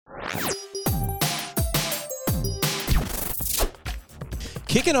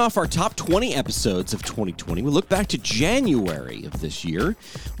Kicking off our top 20 episodes of 2020, we look back to January of this year.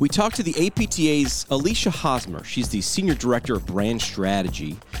 We talked to the APTA's Alicia Hosmer. She's the Senior Director of Brand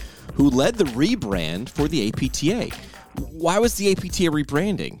Strategy, who led the rebrand for the APTA. Why was the APTA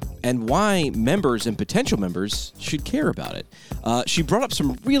rebranding, and why members and potential members should care about it? She brought up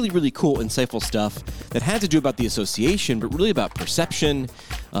some really cool, insightful stuff that had to do about the association, but really about perception,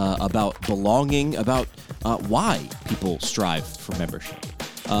 about belonging, about why people strive for membership.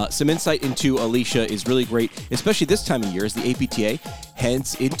 Some insight into Alicia is really great, especially this time of year as the APTA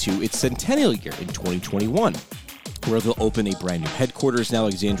heads into its centennial year in 2021. Where they'll open a brand new headquarters in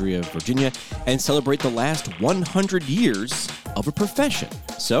Alexandria, Virginia, and celebrate the last 100 years of a profession.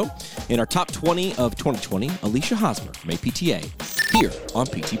 So, in our top 20 of 2020, Alicia Hosmer from APTA, here on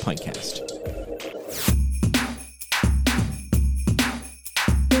PT Pintcast.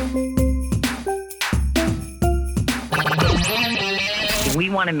 We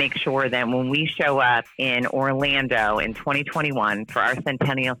want to make sure that when we show up in Orlando in 2021 for our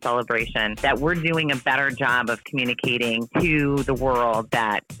centennial celebration, that we're doing a better job of communicating to the world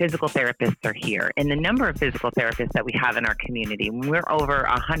that physical therapists are here. And the number of physical therapists that we have in our community, we're over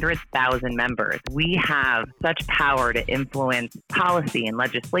 100,000 members. We have such power to influence policy and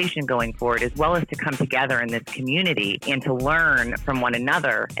legislation going forward, as well as to come together in this community and to learn from one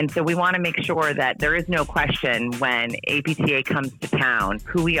another. And so we want to make sure that there is no question when APTA comes to town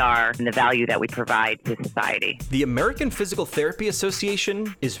who we are and the value that we provide to society. The American Physical Therapy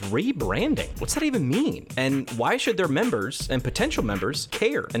Association is rebranding. What's that even mean? And why should their members and potential members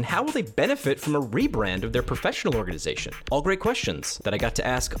care? And how will they benefit from a rebrand of their professional organization? All great questions that I got to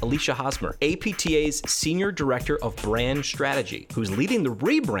ask Alicia Hosmer, APTA's Senior Director of Brand Strategy, who's leading the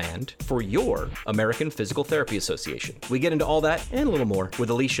rebrand for your American Physical Therapy Association. We get into all that and a little more with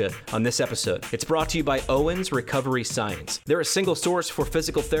Alicia on this episode. It's brought to you by Owens Recovery Science. They're a single source for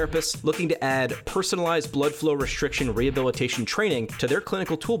physical therapists looking to add personalized blood flow restriction rehabilitation training to their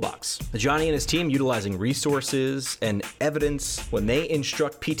clinical toolbox. Johnny and his team utilizing resources and evidence when they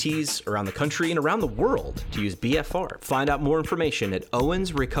instruct PTs around the country and around the world to use BFR. Find out more information at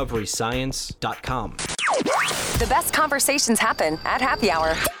owensrecoveryscience.com. The best conversations happen at happy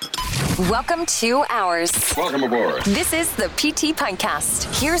hour. Welcome to ours. Welcome aboard. This is the PT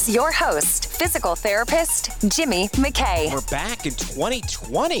Pintcast. Here's your host, physical therapist, Jimmy McKay. We're back in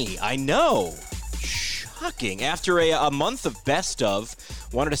 2020. I know. Shocking. After a month of best of,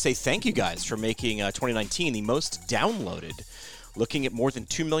 wanted to say thank you guys for making 2019 the most downloaded. Looking at more than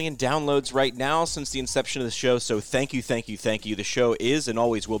 2 million downloads right now since the inception of the show. So thank you. The show is and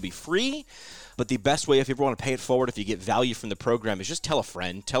always will be free. But the best way, if you ever want to pay it forward, if you get value from the program, is just tell a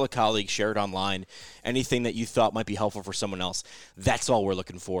friend, tell a colleague, share it online, anything that you thought might be helpful for someone else. That's all we're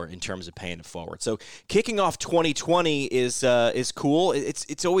looking for in terms of paying it forward. So kicking off 2020 is cool.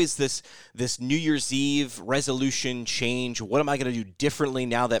 It's always this New Year's Eve resolution change. What am I going to do differently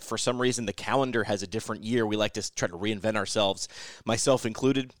now that for some reason the calendar has a different year? We like to try to reinvent ourselves, myself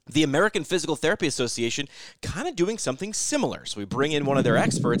included. The American Physical Therapy Association kind of doing something similar. So we bring in one of their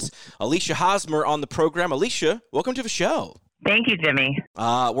experts, Alicia Hosmer, on the program. Alicia, welcome to the show. Thank you, Jimmy.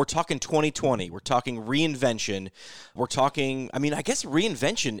 We're talking 2020. We're talking reinvention. We're talking, I guess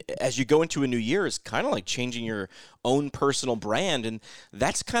reinvention as you go into a new year is kind of like changing your own personal brand, and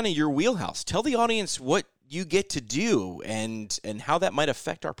that's kind of your wheelhouse. Tell the audience what you get to do and how that might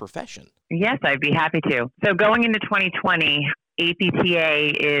affect our profession. Yes, I'd be happy to. So going into 2020,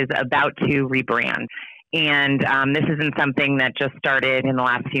 APTA is about to rebrand. And this isn't something that just started in the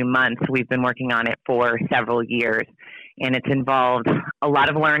last few months. We've been working on it for several years. And it's involved a lot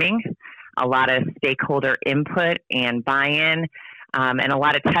of learning, a lot of stakeholder input and buy-in, and a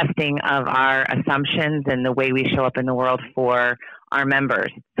lot of testing of our assumptions and the way we show up in the world for our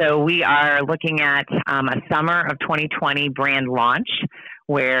members. So we are looking at a summer of 2020 brand launch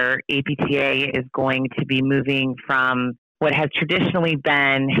where APTA is going to be moving from what has traditionally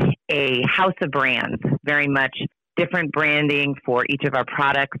been a house of brands, very much different branding for each of our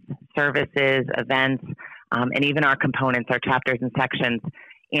products, services, events, and even our components, our chapters and sections.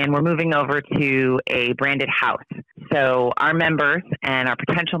 And we're moving over to a branded house. So our members and our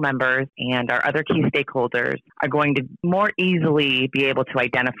potential members and our other key stakeholders are going to more easily be able to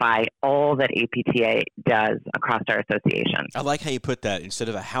identify all that APTA does across our association. I like how you put that. Instead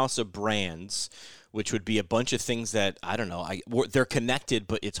of a house of brands, which would be a bunch of things that, I don't know, they're connected,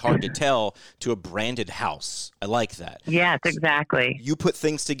 but it's hard to tell, to a branded house. I like that. Yes, exactly. You put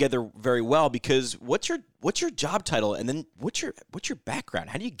things together very well because what's your job title, and then what's your background?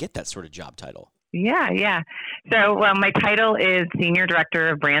 How do you get that sort of job title? Yeah. So my title is Senior Director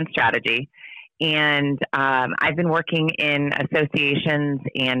of Brand Strategy. And I've been working in associations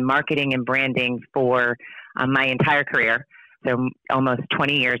and marketing and branding for my entire career, so almost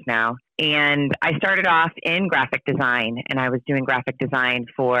 20 years now. And I started off in graphic design, and I was doing graphic design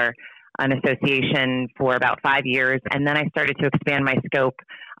for an association for about 5 years. And then I started to expand my scope,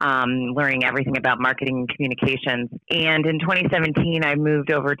 learning everything about marketing and communications. And in 2017, I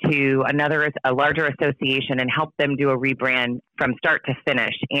moved over to a larger association and helped them do a rebrand from start to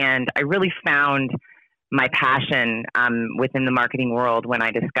finish. And I really found my passion within the marketing world when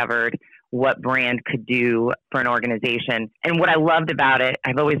I discovered what brand could do for an organization. And what I loved about it,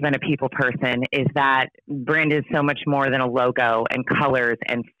 I've always been a people person, is that brand is so much more than a logo and colors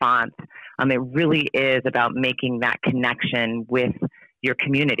and fonts. It really is about making that connection with your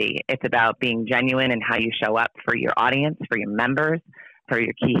community. It's about being genuine in how you show up for your audience, for your members, for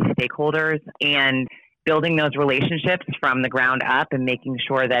your key stakeholders, and building those relationships from the ground up and making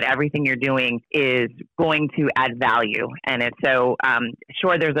sure that everything you're doing is going to add value. And it's so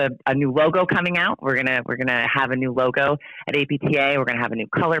sure there's a new logo coming out. We're gonna have a new logo at APTA. We're gonna have a new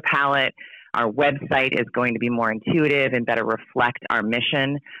color palette. Our website is going to be more intuitive and better reflect our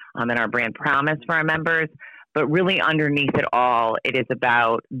mission and our brand promise for our members. But really underneath it all, it is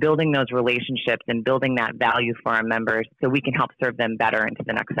about building those relationships and building that value for our members so we can help serve them better into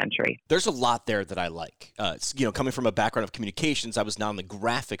the next century. There's a lot there that I like. Coming from a background of communications, I was not on the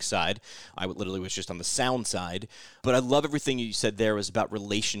graphic side. I literally was just on the sound side. But I love everything you said there was about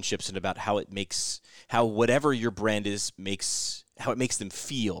relationships and about how whatever your brand is how it makes them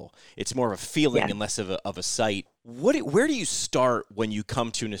feel. It's more of a feeling and less of a sight. Where do you start when you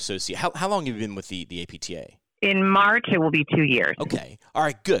come to an associate? How long have you been with the APTA? In March, it will be 2 years. Okay. All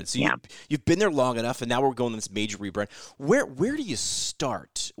right, good. So you've been there long enough, and now we're going on this major rebrand. Where do you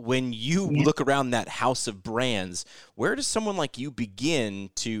start when you look around that house of brands? Where does someone like you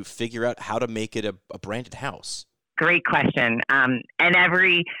begin to figure out how to make it a branded house? Great question. And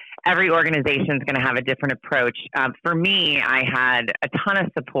every organization is going to have a different approach. For me, I had a ton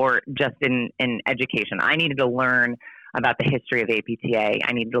of support just in education. I needed to learn about the history of APTA.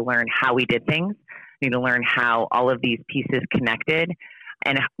 I needed to learn how we did things. I needed to learn how all of these pieces connected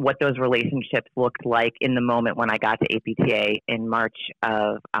and what those relationships looked like in the moment when I got to APTA in March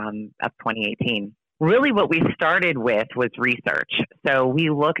of 2018. Really what we started with was research. So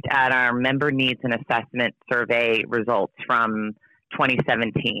we looked at our member needs and assessment survey results from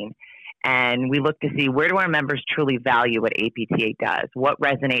 2017. And we looked to see, where do our members truly value what APTA does? What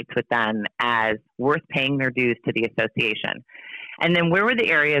resonates with them as worth paying their dues to the association? And then where were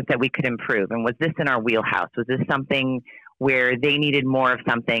the areas that we could improve? And was this in our wheelhouse? Was this something where they needed more of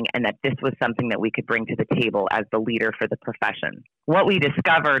something and that this was something that we could bring to the table as the leader for the profession? What we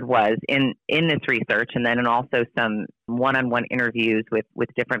discovered was in this research, and then in also some one-on-one interviews with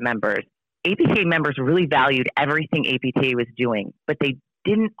different members, APTA members really valued everything APTA was doing, but they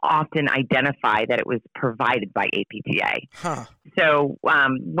didn't often identify that it was provided by APTA. Huh. So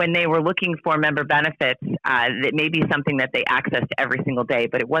when they were looking for member benefits, that may be something that they accessed every single day,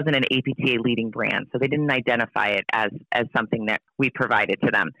 but it wasn't an APTA leading brand. So they didn't identify it as something that we provided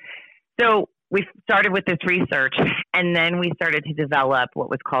to them. So we started with this research, and then we started to develop what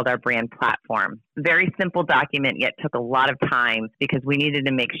was called our brand platform. Very simple document, yet took a lot of time because we needed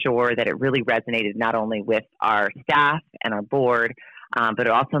to make sure that it really resonated not only with our staff and our board, but it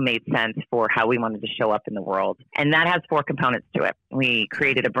also made sense for how we wanted to show up in the world. And that has 4 components to it. We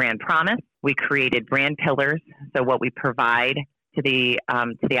created a brand promise. We created brand pillars, so what we provide to the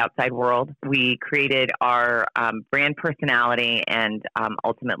outside world. We created our brand personality and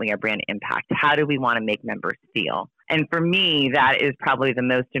ultimately our brand impact. How do we want to make members feel? And for me, that is probably the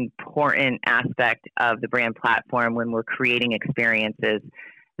most important aspect of the brand platform when we're creating experiences,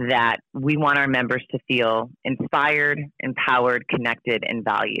 that we want our members to feel inspired, empowered, connected, and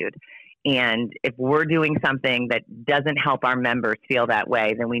valued. And if we're doing something that doesn't help our members feel that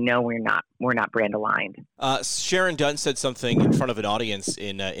way, then we know we're not brand aligned. Sharon Dunn said something in front of an audience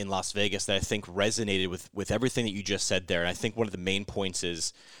in Las Vegas that I think resonated with everything that you just said there. And I think one of the main points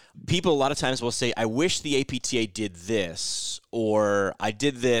is people a lot of times will say, I wish the APTA did this, or I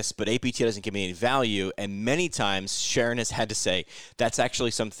did this, but APTA doesn't give me any value. And many times Sharon has had to say, that's actually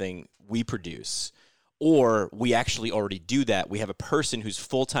something we produce. Or we actually already do that. We have a person whose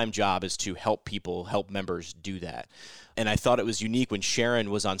full-time job is to help members do that. And I thought it was unique when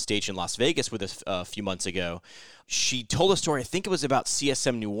Sharon was on stage in Las Vegas with us a few months ago. She told a story, I think it was about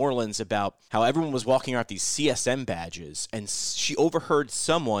CSM New Orleans, about how everyone was walking around with these CSM badges. And she overheard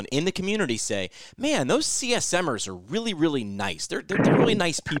someone in the community say, man, those CSMers are really, really nice. They're really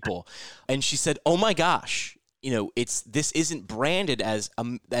nice people. And she said, oh my gosh, this isn't branded as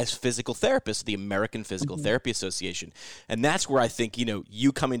physical therapists, the American Physical Therapy Association, and that's where I think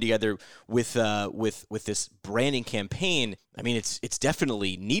you coming together with this branding campaign. I mean, it's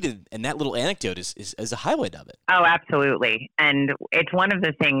definitely needed, and that little anecdote is a highlight of it. Oh, absolutely, and it's one of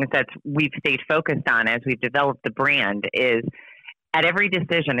the things that we've stayed focused on as we've developed the brand. Is at every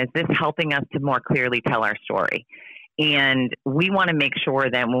decision, is this helping us to more clearly tell our story? And we want to make sure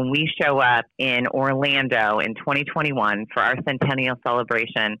that when we show up in Orlando in 2021 for our centennial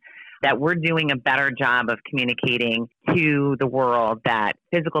celebration, that we're doing a better job of communicating to the world that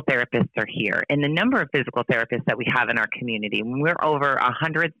physical therapists are here. And the number of physical therapists that we have in our community, we're over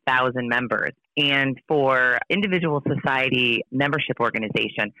 100,000 members. And for individual society membership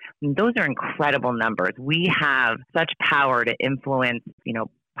organization, those are incredible numbers. We have such power to influence,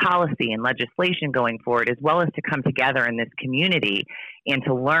 policy and legislation going forward, as well as to come together in this community and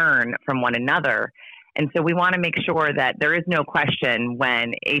to learn from one another. And so we want to make sure that there is no question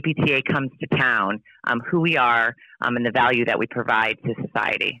when APTA comes to town, who we are and the value that we provide to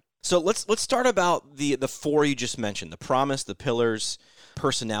society. So let's start about the four you just mentioned: the promise, the pillars,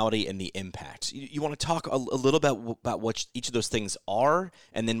 personality, and the impact. You want to talk a little bit about what each of those things are,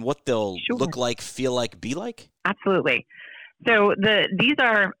 and then what they'll look like, feel like, be like? Absolutely. So these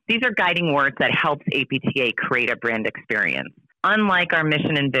are guiding words that helps APTA create a brand experience. Unlike our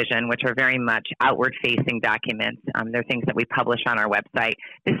mission and vision, which are very much outward-facing documents, they're things that we publish on our website.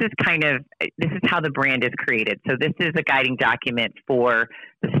 This is how the brand is created. So this is a guiding document for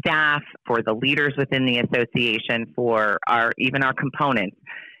the staff, for the leaders within the association, for even our components.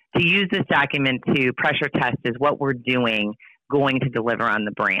 To use this document to pressure test is what we're doing going to deliver on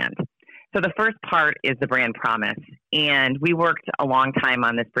the brand. So the first part is the brand promise. And we worked a long time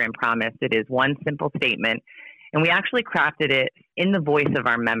on this brand promise. It is one simple statement. And we actually crafted it in the voice of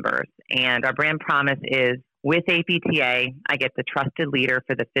our members. And our brand promise is, with APTA, I get the trusted leader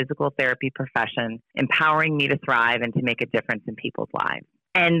for the physical therapy profession, empowering me to thrive and to make a difference in people's lives.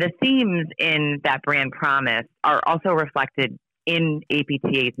 And the themes in that brand promise are also reflected in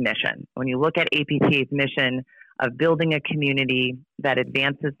APTA's mission. When you look at APTA's mission of building a community that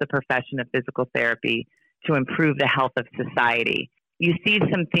advances the profession of physical therapy to improve the health of society, you see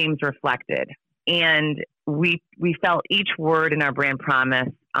some themes reflected. And we felt each word in our brand promise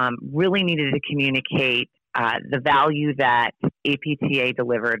really needed to communicate the value that APTA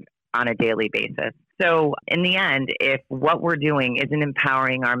delivered on a daily basis. So in the end, if what we're doing isn't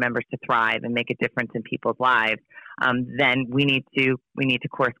empowering our members to thrive and make a difference in people's lives, then we need to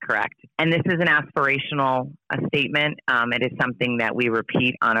course correct. And this is an aspirational statement. It is something that we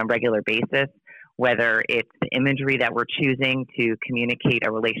repeat on a regular basis, whether it's the imagery that we're choosing to communicate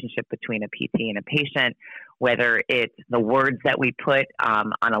a relationship between a PT and a patient, whether it's the words that we put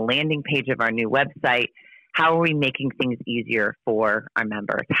on a landing page of our new website. How are we making things easier for our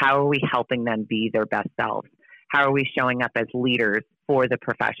members? How are we helping them be their best selves? How are we showing up as leaders for the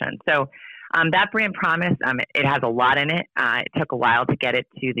profession? So that brand promise, it has a lot in it. It took a while to get it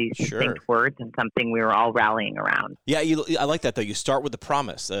to these distinct words and something we were all rallying around. Yeah, I like that, though. You start with the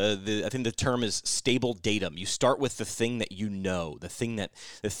promise. I think the term is stable datum. You start with the thing that you know, the thing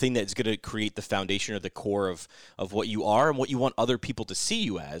that's going to create the foundation or the core of what you are and what you want other people to see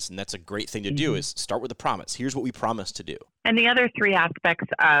you as. And that's a great thing to do, is start with the promise. Here's what we promise to do. And the other three aspects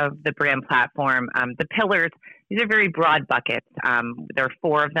of the brand platform, the pillars, these are very broad buckets. There are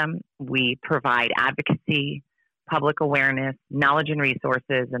four of them. We provide advocacy, public awareness, knowledge and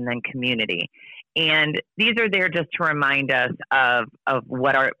resources, and then community. And these are there just to remind us of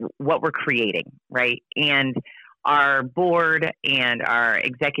what we're creating, right? And our board and our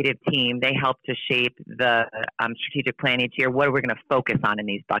executive team, they help to shape the strategic plan each year. What are we going to focus on in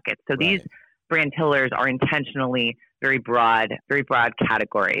these buckets? So these brand pillars are intentionally very broad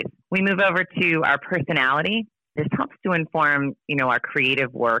categories. We move over to our personality. This helps to inform, our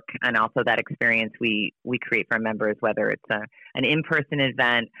creative work and also that experience we create for members, whether it's an in-person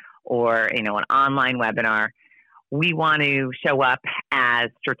event or, an online webinar. We want to show up as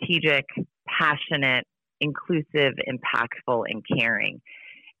strategic, passionate, inclusive, impactful, and caring.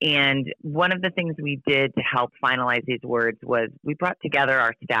 And one of the things we did to help finalize these words was we brought together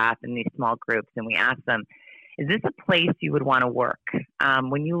our staff in these small groups and we asked them, is this a place you would want to work?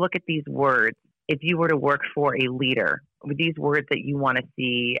 When you look at these words, if you were to work for a leader, with these words that you want to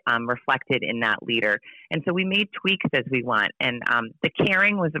see reflected in that leader. And so we made tweaks as we went. And the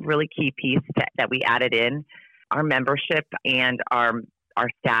caring was a really key piece that we added in. Our membership and our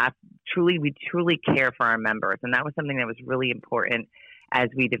staff, we truly care for our members. And that was something that was really important as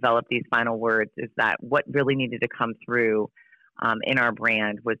we developed these final words, is that what really needed to come through in our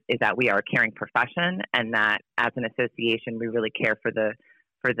brand is that we are a caring profession, and that as an association, we really care for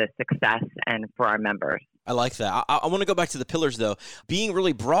the success and for our members. I like that. I want to go back to the pillars, though. Being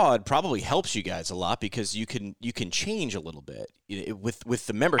really broad probably helps you guys a lot because you can change a little bit with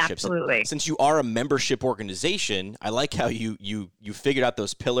the membership. Absolutely. Since you are a membership organization, I like how you figured out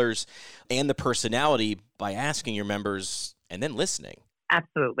those pillars and the personality by asking your members and then listening.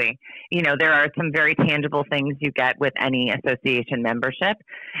 Absolutely. There are some very tangible things you get with any association membership.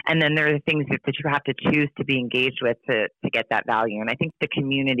 And then there are things that you have to choose to be engaged with to get that value. And I think the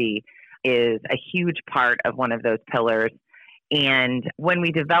community is a huge part of one of those pillars. And when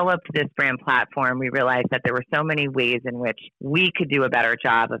we developed this brand platform, we realized that there were so many ways in which we could do a better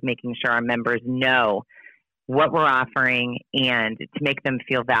job of making sure our members know what we're offering and to make them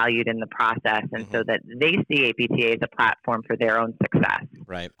feel valued in the process, and so that they see APTA as a platform for their own success.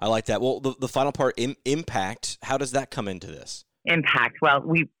 Right. I like that. Well, the final part, impact, how does that come into this? Impact. Well,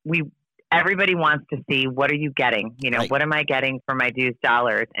 we everybody wants to see, what are you getting? Right. What am I getting for my dues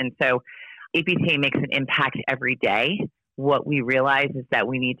dollars? And so APTA makes an impact every day. What we realize is that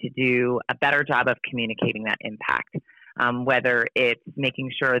we need to do a better job of communicating that impact, whether it's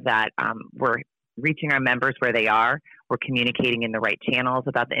making sure that we're reaching our members where they are, we're communicating in the right channels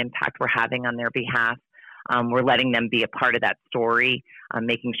about the impact we're having on their behalf. We're letting them be a part of that story,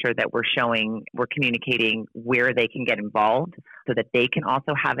 making sure that we're communicating where they can get involved so that they can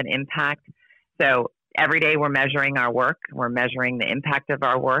also have an impact. So every day we're measuring our work, we're measuring the impact of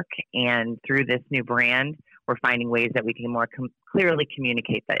our work, and through this new brand, we're finding ways that we can more clearly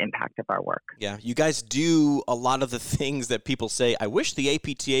communicate the impact of our work. Yeah, you guys do a lot of the things that people say, I wish the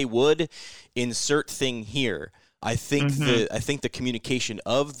APTA would insert thing here. I think the communication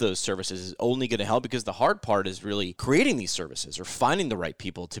of those services is only going to help, because the hard part is really creating these services or finding the right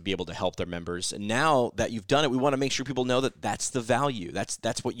people to be able to help their members. And now that you've done it, we want to make sure people know that that's the value.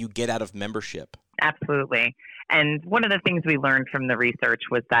 That's what you get out of membership. Absolutely. And one of the things we learned from the research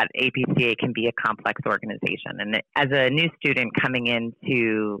was that APTA can be a complex organization. And as a new student coming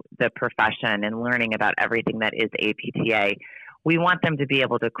into the profession and learning about everything that is APTA, we want them to be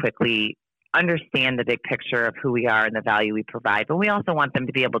able to quickly understand the big picture of who we are and the value we provide, but we also want them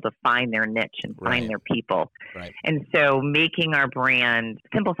to be able to find their niche and find their people. Right. And so making our brand,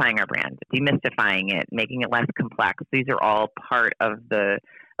 simplifying our brand, demystifying it, making it less complex, these are all part of the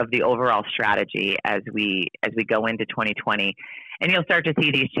overall strategy as we go into 2020. And you'll start to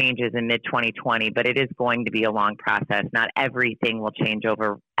see these changes in mid-2020, but it is going to be a long process. Not everything will change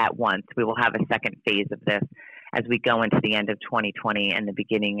over at once. We will have a second phase of this as we go into the end of 2020 and the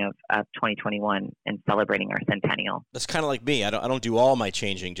beginning of 2021 and celebrating our centennial. That's kind of like me. I don't do all my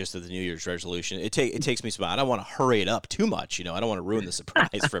changing just at the New Year's resolution. It takes me some. I don't want to hurry it up too much. I don't want to ruin the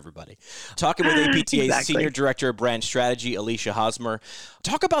surprise for everybody. Talking with APTA's Exactly. Senior Director of Brand Strategy, Alicia Hosmer.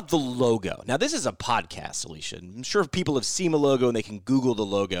 Talk about the logo. Now, this is a podcast, Alicia. I'm sure people have seen the logo and they can Google the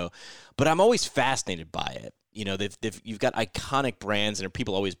logo, but I'm always fascinated by it. You've got iconic brands, and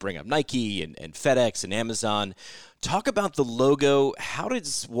people always bring up Nike and FedEx and Amazon. Talk about the logo. How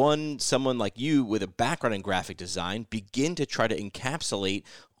does someone like you with a background in graphic design begin to try to encapsulate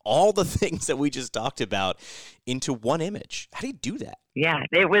all the things that we just talked about into one image? How do you do that? Yeah,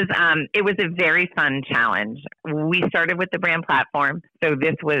 it was a very fun challenge. We started with the brand platform. So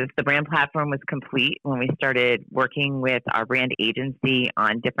the brand platform was complete when we started working with our brand agency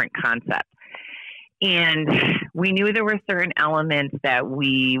on different concepts. And we knew there were certain elements that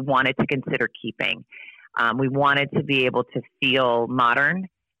we wanted to consider keeping. We wanted to be able to feel modern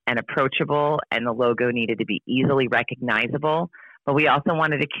and approachable, and the logo needed to be easily recognizable. But we also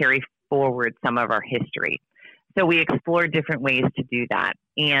wanted to carry forward some of our history. So we explored different ways to do that.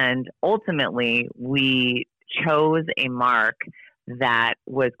 And ultimately, we chose a mark that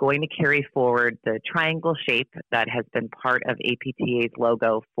was going to carry forward the triangle shape that has been part of APTA's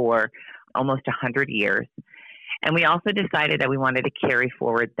logo for almost 100 years. And we also decided that we wanted to carry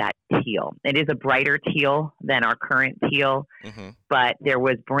forward that teal. It is a brighter teal than our current teal, but there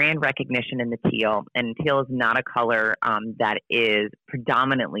was brand recognition in the teal, and teal is not a color that is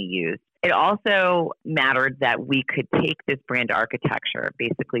predominantly used. It also mattered that we could take this brand architecture,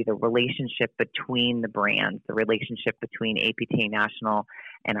 basically the relationship between the brands, the relationship between APTA National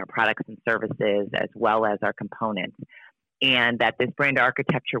and our products and services, as well as our components, and that this brand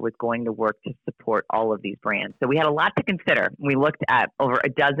architecture was going to work to support all of these brands. So we had a lot to consider. We looked at over a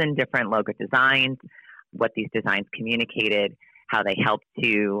dozen different logo designs, what these designs communicated, how they helped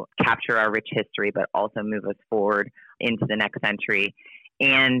to capture our rich history, but also move us forward into the next century.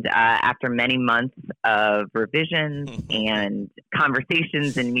 And after many months of revisions and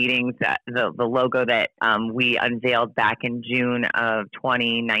conversations and meetings, the logo that we unveiled back in June of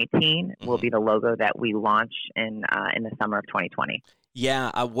 2019 will be the logo that we launch in the summer of 2020.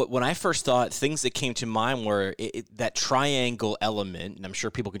 Yeah, when I first thought, things that came to mind were that triangle element, and I'm sure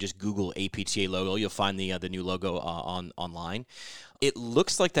people could just Google APTA logo. You'll find the new logo online. It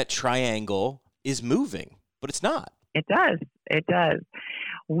looks like that triangle is moving, but it's not. It does. It does.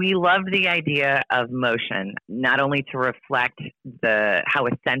 We love the idea of motion, not only to reflect how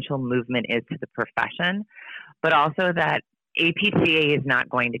essential movement is to the profession, but also that APTA is not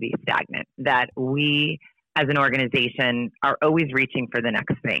going to be stagnant, that we as an organization are always reaching for the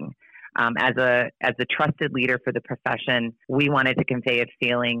next thing. As a trusted leader for the profession, we wanted to convey a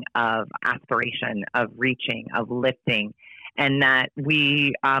feeling of aspiration, of reaching, of lifting, and that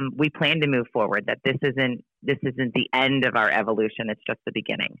we plan to move forward, that this isn't the end of our evolution. It's just the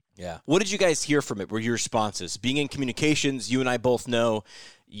beginning. Yeah. What did you guys hear from it? Were your responses? Being in communications, you and I both know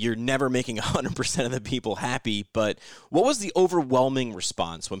you're never making 100% of the people happy, but what was the overwhelming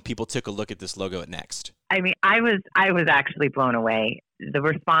response when people took a look at this logo at Next? I mean, I was actually blown away. The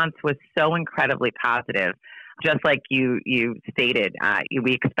response was so incredibly positive. Just like you stated,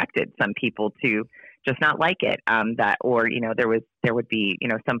 we expected some people to just not like it, there would be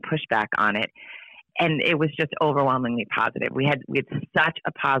some pushback on it. And it was just overwhelmingly positive. We had such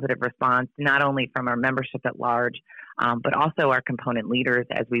a positive response, not only from our membership at large, but also our component leaders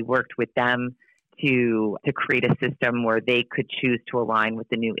as we worked with them to create a system where they could choose to align with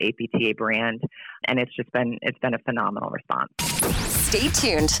the new APTA brand. And it's been a phenomenal response. Stay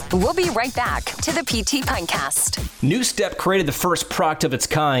tuned. We'll be right back to the PT Pintcast. New Step created the first product of its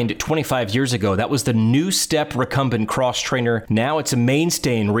kind 25 years ago. That was the New Step Recumbent Cross Trainer. Now it's a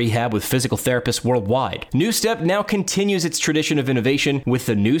mainstay in rehab with physical therapists worldwide. New Step now continues its tradition of innovation with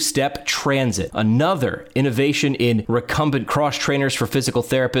the New Step Transit, another innovation in recumbent cross trainers for physical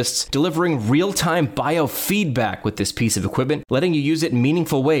therapists, delivering real-time biofeedback with this piece of equipment, letting you use it in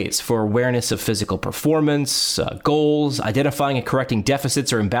meaningful ways for awareness of physical performance, goals, identifying and correcting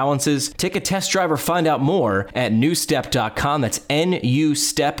deficits or imbalances. Take a test drive or find out more at newstep.com. That's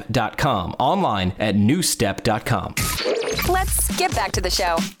nustep.com. Online at newstep.com. Let's get back to the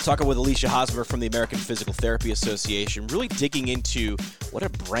show. Talking with Alicia Hosmer from the American Physical Therapy Association, really digging into what a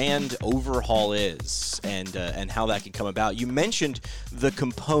brand overhaul is and how that can come about. You mentioned the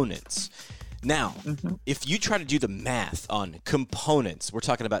components. Now, if you try to do the math on components, we're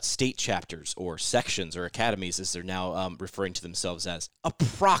talking about state chapters or sections or academies, as they're now referring to themselves as,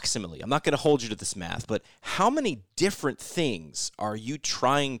 approximately, I'm not going to hold you to this math, but how many different things are you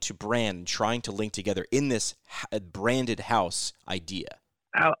trying to brand and trying to link together in this branded house idea?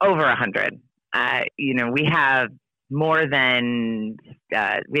 Over 100. We have more than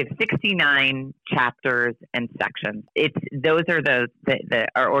we have 69 chapters and sections. Those are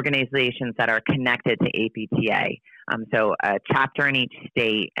our organizations that are connected to APTA. So a chapter in each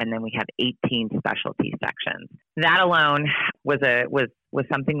state, and then we have 18 specialty sections. That alone was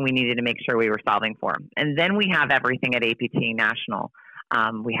something we needed to make sure we were solving for. And then we have everything at APTA National.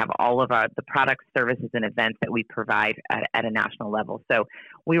 We have all of the products, services, and events that we provide at a national level. So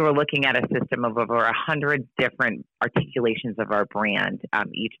we were looking at a system of over 100 different articulations of our brand,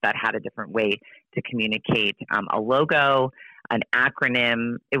 each that had a different way to communicate a logo, an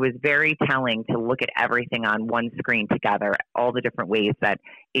acronym. It was very telling to look at everything on one screen together, all the different ways that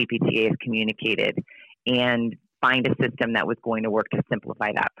APTA is communicated, and find a system that was going to work to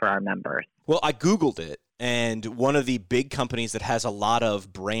simplify that for our members. Well, I Googled it. And one of the big companies that has a lot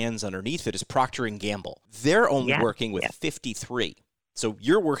of brands underneath it is Procter & Gamble. They're only working with 53. So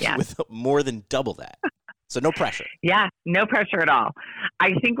you're working with more than double that. So no pressure. Yeah, no pressure at all.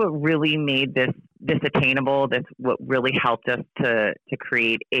 I think what really made this attainable, what really helped us to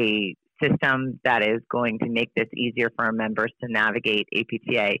create a system that is going to make this easier for our members to navigate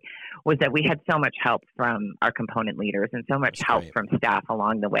APTA, was that we had so much help from our component leaders and so much help from staff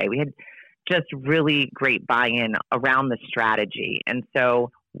along the way. We had just really great buy-in around the strategy. And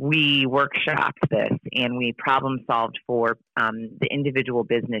so we workshopped this and we problem solved for the individual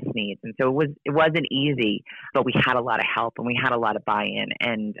business needs. And so it wasn't easy, but we had a lot of help and we had a lot of buy-in,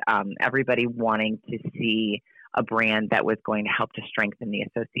 and everybody wanting to see a brand that was going to help to strengthen the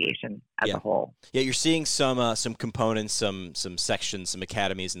association as a whole. Yeah, you're seeing some components, some sections, some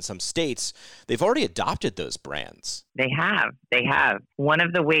academies in some states. They've already adopted those brands. They have. One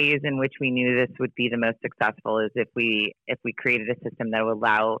of the ways in which we knew this would be the most successful is if we created a system that would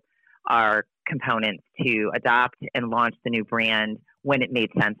allow our components to adopt and launch the new brand when it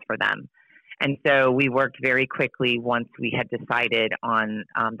made sense for them. And so we worked very quickly once we had decided on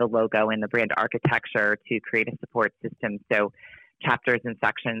the logo and the brand architecture to create a support system. So chapters and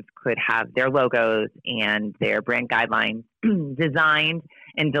sections could have their logos and their brand guidelines designed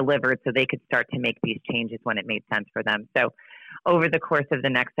and delivered so they could start to make these changes when it made sense for them. So over the course of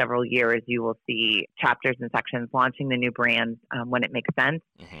the next several years, you will see chapters and sections launching the new brands when it makes sense.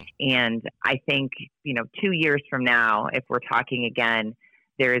 And I think, 2 years from now, if we're talking again,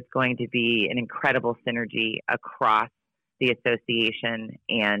 there is going to be an incredible synergy across the association,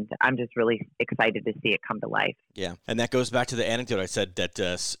 and I'm just really excited to see it come to life. Yeah, and that goes back to the anecdote I said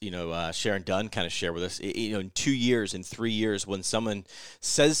that Sharon Dunn kind of shared with us. In 2 years, in 3 years, when someone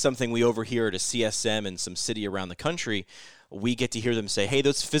says something we overhear at a CSM in some city around the country, we get to hear them say, "Hey,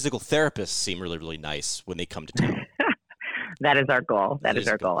 those physical therapists seem really, really nice when they come to town." That is our goal. That is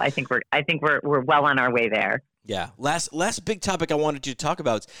our goal. I think we're well on our way there. Yeah. Last big topic I wanted you to talk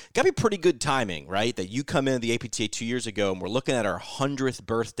about. It's got to be pretty good timing, right? That you come in the APTA 2 years ago, and we're looking at our 100th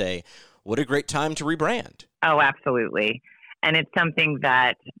birthday. What a great time to rebrand. Oh, absolutely. And it's something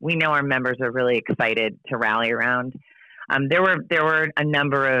that we know our members are really excited to rally around. There were a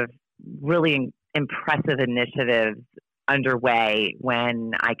number of really impressive initiatives underway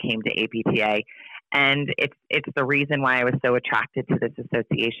when I came to APTA. And it's the reason why I was so attracted to this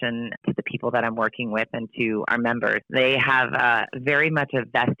association, to the people that I'm working with, and to our members. They have very much a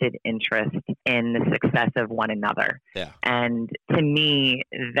vested interest in the success of one another. Yeah. And to me,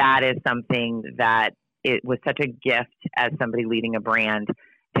 that is something that it was such a gift as somebody leading a brand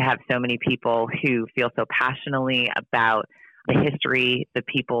to have so many people who feel so passionately about the history, the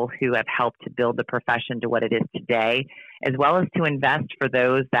people who have helped to build the profession to what it is today, as well as to invest for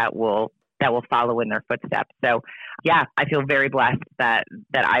those that will follow in their footsteps. So, yeah, I feel very blessed that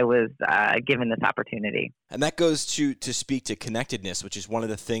I was given this opportunity. And that goes to speak to connectedness, which is one of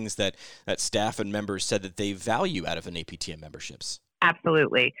the things that staff and members said that they value out of an APTA memberships.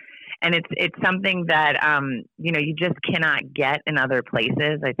 Absolutely. And it's something that, you just cannot get in other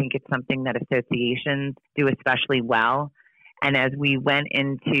places. I think it's something that associations do especially well. And as we went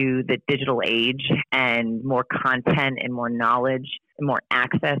into the digital age and more content and more knowledge and more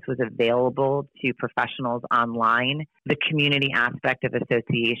access was available to professionals online, the community aspect of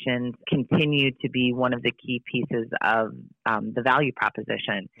associations continued to be one of the key pieces of the value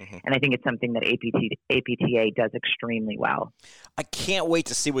proposition. And I think it's something that APTA does extremely well. I can't wait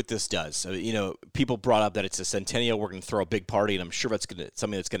to see what this does. So, people brought up that it's a centennial. We're going to throw a big party, and I'm sure that's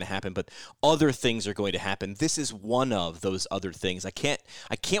something that's going to happen. But other things are going to happen. This is one of those other things. I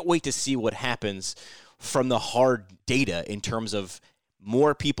can't wait to see what happens from the hard data in terms of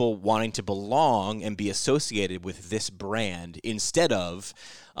more people wanting to belong and be associated with this brand instead of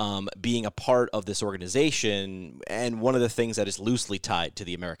being a part of this organization, and one of the things that is loosely tied to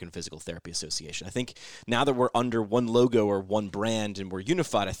the American Physical Therapy Association. I think now that we're under one logo or one brand and we're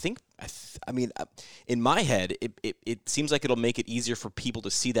unified, I mean, in my head, it seems like it'll make it easier for people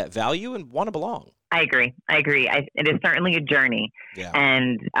to see that value and want to belong. I agree. It is certainly a journey. Yeah.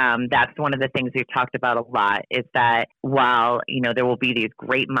 And that's one of the things we've talked about a lot, is that while, there will be these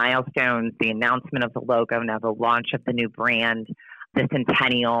great milestones, the announcement of the logo, now the launch of the new brand, the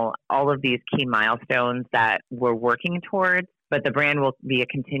centennial, all of these key milestones that we're working towards, but the brand will be a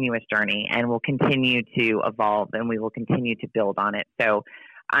continuous journey and will continue to evolve, and we will continue to build on it. So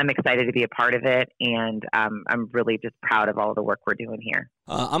I'm excited to be a part of it, and I'm really just proud of all the work we're doing here.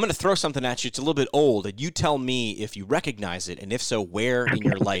 I'm going to throw something at you. It's a little bit old, and you tell me if you recognize it, and if so, where in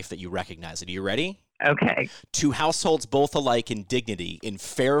your life that you recognize it. Are you ready? Okay. Two households both alike in dignity, in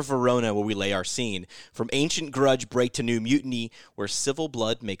fair Verona where we lay our scene, from ancient grudge break to new mutiny, where civil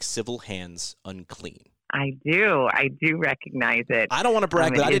blood makes civil hands unclean. I do recognize it. I don't want to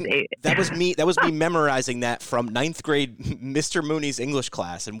brag, but I didn't. That was me memorizing that from 9th grade Mr. Mooney's English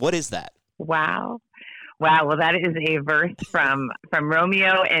class. And what is that? Wow. Well, that is a verse from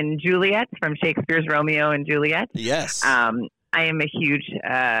Romeo and Juliet, from Shakespeare's Romeo and Juliet. Yes. I am a huge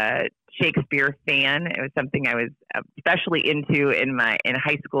Shakespeare fan. It was something I was especially into in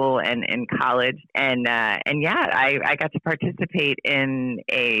high school and in college. And yeah, I got to participate in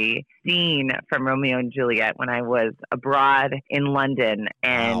a scene from Romeo and Juliet when I was abroad in London,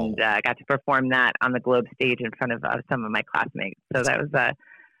 and got to perform that on the Globe stage in front of some of my classmates. So that was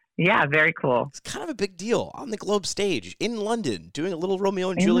yeah, very cool. It's kind of a big deal on the Globe stage in London, doing a little Romeo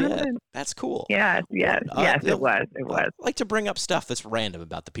and Juliet. London. That's cool. Yes, it was. I like to bring up stuff that's random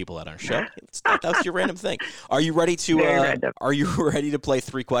about the people at our show. That's your random thing. Are you ready to? Are you ready to play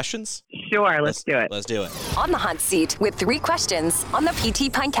 3 questions? Sure, let's do it. Let's do it. On the hot seat with 3 questions on the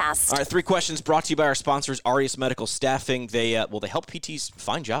PT Podcast. All right, 3 questions brought to you by our sponsors, Arias Medical Staffing. They help PTs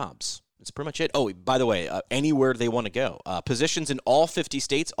find jobs. That's pretty much it. Oh, by the way, anywhere they want to go. Positions in all 50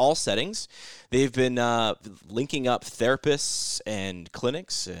 states, all settings. They've been linking up therapists and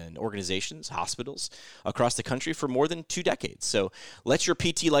clinics and organizations, hospitals across the country for more than 2 decades. So let your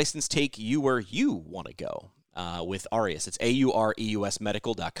PT license take you where you want to go. With Aureus. It's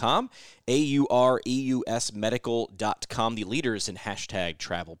aureusmedical.com, aureusmedical.com, the leaders in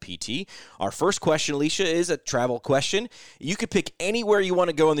 #TravelPT. Our first question, Alicia, is a travel question. You could pick anywhere you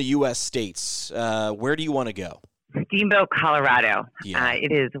want to go in the U.S. states. Where do you want to go? Steamboat, Colorado. Yeah.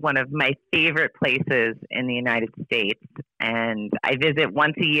 It is one of my favorite places in the United States, and I visit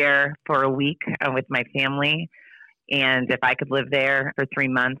once a year for a week with my family. And if I could live there for 3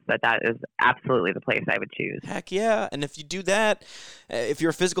 months, that is absolutely the place I would choose. Heck yeah. And if you do that, if you're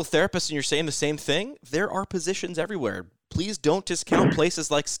a physical therapist and you're saying the same thing, there are positions everywhere. Please don't discount places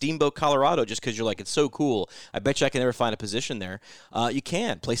like Steamboat, Colorado, just because you're like, it's so cool. I bet you I can never find a position there. You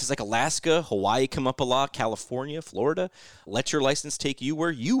can. Places like Alaska, Hawaii come up a lot, California, Florida. Let your license take you where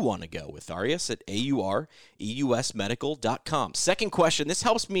you want to go with Aureus at aureusmedical.com. Second question. This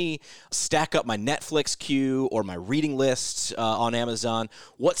helps me stack up my Netflix queue or my reading list on Amazon.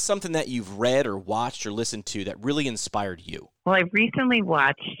 What's something that you've read or watched or listened to that really inspired you? Well, I recently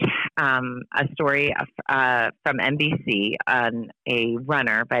watched a story from NBC on a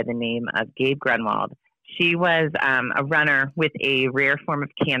runner by the name of Gabe Grunwald. She was a runner with a rare form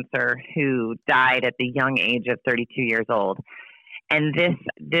of cancer who died at the young age of 32 years old. And this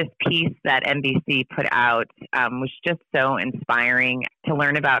piece that NBC put out was just so inspiring to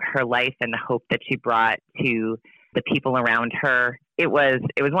learn about her life and the hope that she brought to the people around her. It was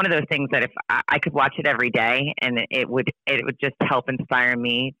one of those things that if I could watch it every day, and it would just help inspire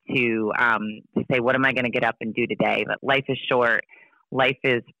me to say, what am I going to get up and do today? But life is short, life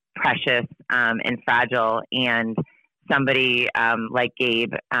is precious and fragile, and somebody like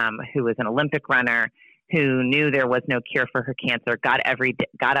Gabe, who was an Olympic runner, who knew there was no cure for her cancer, got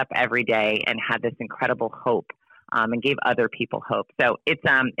up every day and had this incredible hope. And gave other people hope. So it's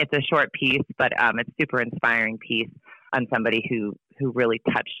a short piece, but it's super inspiring piece on somebody who really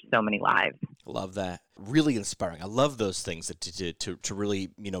touched so many lives. Love that. Really inspiring. I love those things that to really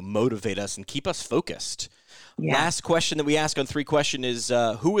motivate us and keep us focused. Yeah. Last question that we ask on 3 Question is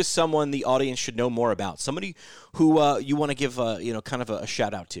who is someone the audience should know more about? Somebody who you want to give kind of a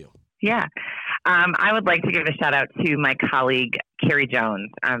shout out to. Yeah. I would like to give a shout out to my colleague, Carrie Jones.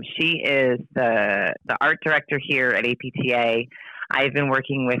 She is the art director here at APTA. I've been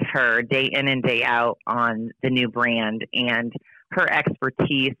working with her day in and day out on the new brand, and her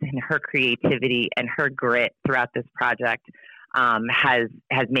expertise and her creativity and her grit throughout this project has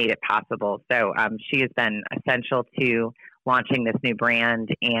made it possible. So she has been essential to launching this new brand,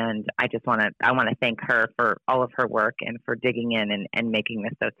 and I want to thank her for all of her work and for digging in and making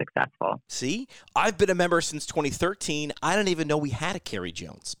this so successful. See, I've been a member since 2013. I didn't even know we had a Carrie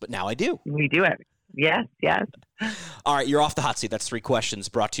Jones, but now I do. We do it. Yes. All right, you're off the hot seat. That's 3 Questions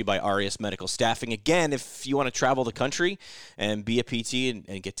brought to you by Aureus Medical Staffing. Again, if you want to travel the country and be a PT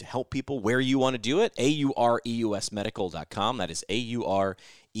and get to help people where you want to do it, aureusmedical.com. That is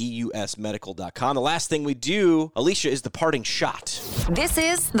aureusmedical.com. The last thing we do, Alicia, is the parting shot. This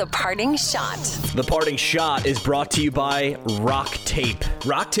is the parting shot. The parting shot is brought to you by Rock Tape.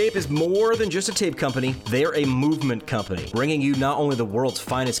 Rock Tape is more than just a tape company. They're a movement company, bringing you not only the world's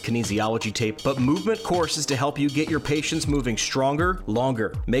finest kinesiology tape, but movement courses to help you get your patients moving stronger,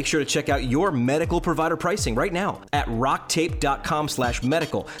 longer. Make sure to check out your medical provider pricing right now at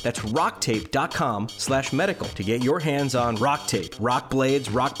rocktape.com/medical. That's rocktape.com/medical to get your hands on Rock Tape, Rock Blades,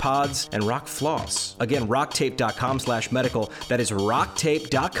 Rock Pods, and Rock Floss. Again, rocktape.com/medical. That is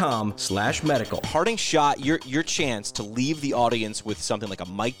rocktape.com/medical. Parting shot, your chance to leave the audience with something like a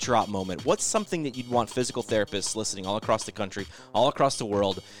mic drop moment. What's something that you'd want physical therapists listening all across the country, all across the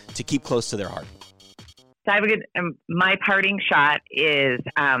world, to keep close to their heart? So my parting shot is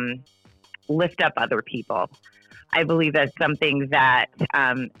lift up other people. I believe that's something that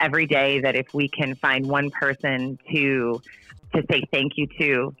every day, that if we can find one person to say thank you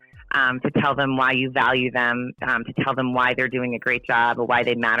to tell them why you value them, to tell them why they're doing a great job or why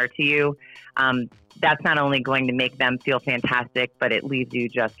they matter to you, that's not only going to make them feel fantastic, but it leaves you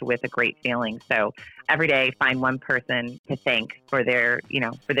just with a great feeling. So every day, find one person to thank for their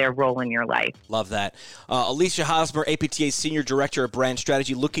role in your life. Love that. Alicia Hosmer, APTA's Senior Director of Brand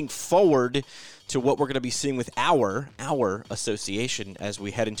Strategy, looking forward to what we're going to be seeing with our association as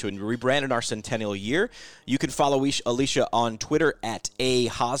we head into a rebrand in our centennial year. You can follow Alicia on Twitter at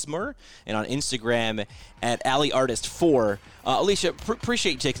 @ahosmer and on Instagram at AliArtist4. Alicia,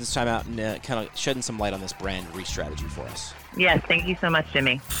 appreciate you taking this time out and kind of shedding some light on this brand re-strategy for us. Yes, thank you so much,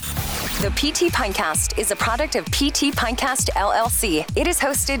 Jimmy. The PT Pinecast is a product of PT Pinecast LLC. It is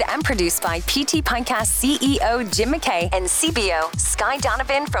hosted and produced by PT Pinecast CEO Jim McKay and CBO Sky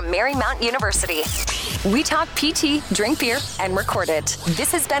Donovan from Marymount University. We talk PT, drink beer, and record it.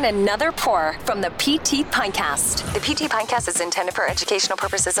 This has been another pour from the PT Pinecast. The PT Pinecast is intended for educational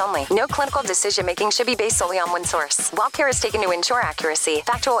purposes only. No clinical decision-making should be based solely on one source. While care is taken to ensure accuracy,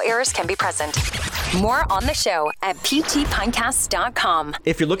 factual errors can be present. More on the show at ptpinecast.com.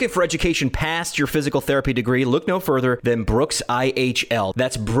 If you're looking for education past your physical therapy degree, look no further than Brooks IHL.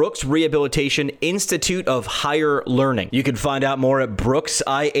 That's Brooks Rehabilitation Institute of Higher Learning. You can find out more at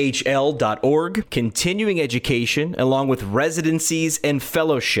brooksihl.org. Continuing education along with residencies and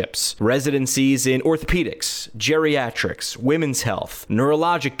fellowships. Residencies in orthopedics, geriatrics, women's health,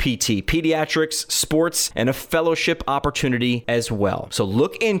 neurologic PT, pediatrics, sports, and a fellowship opportunity as well. So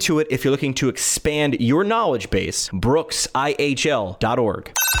look into it if you're looking to expand your knowledge base.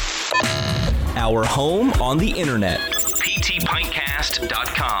 brooksihl.org. Our home on the internet.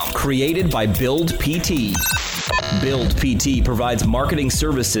 PTPintcast.com. Created by Build PT. Build PT provides marketing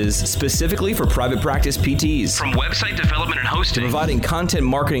services specifically for private practice PTs. From website development and hosting, to providing content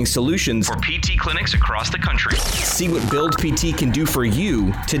marketing solutions for PT clinics across the country. See what Build PT can do for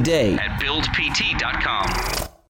you today at buildpt.com.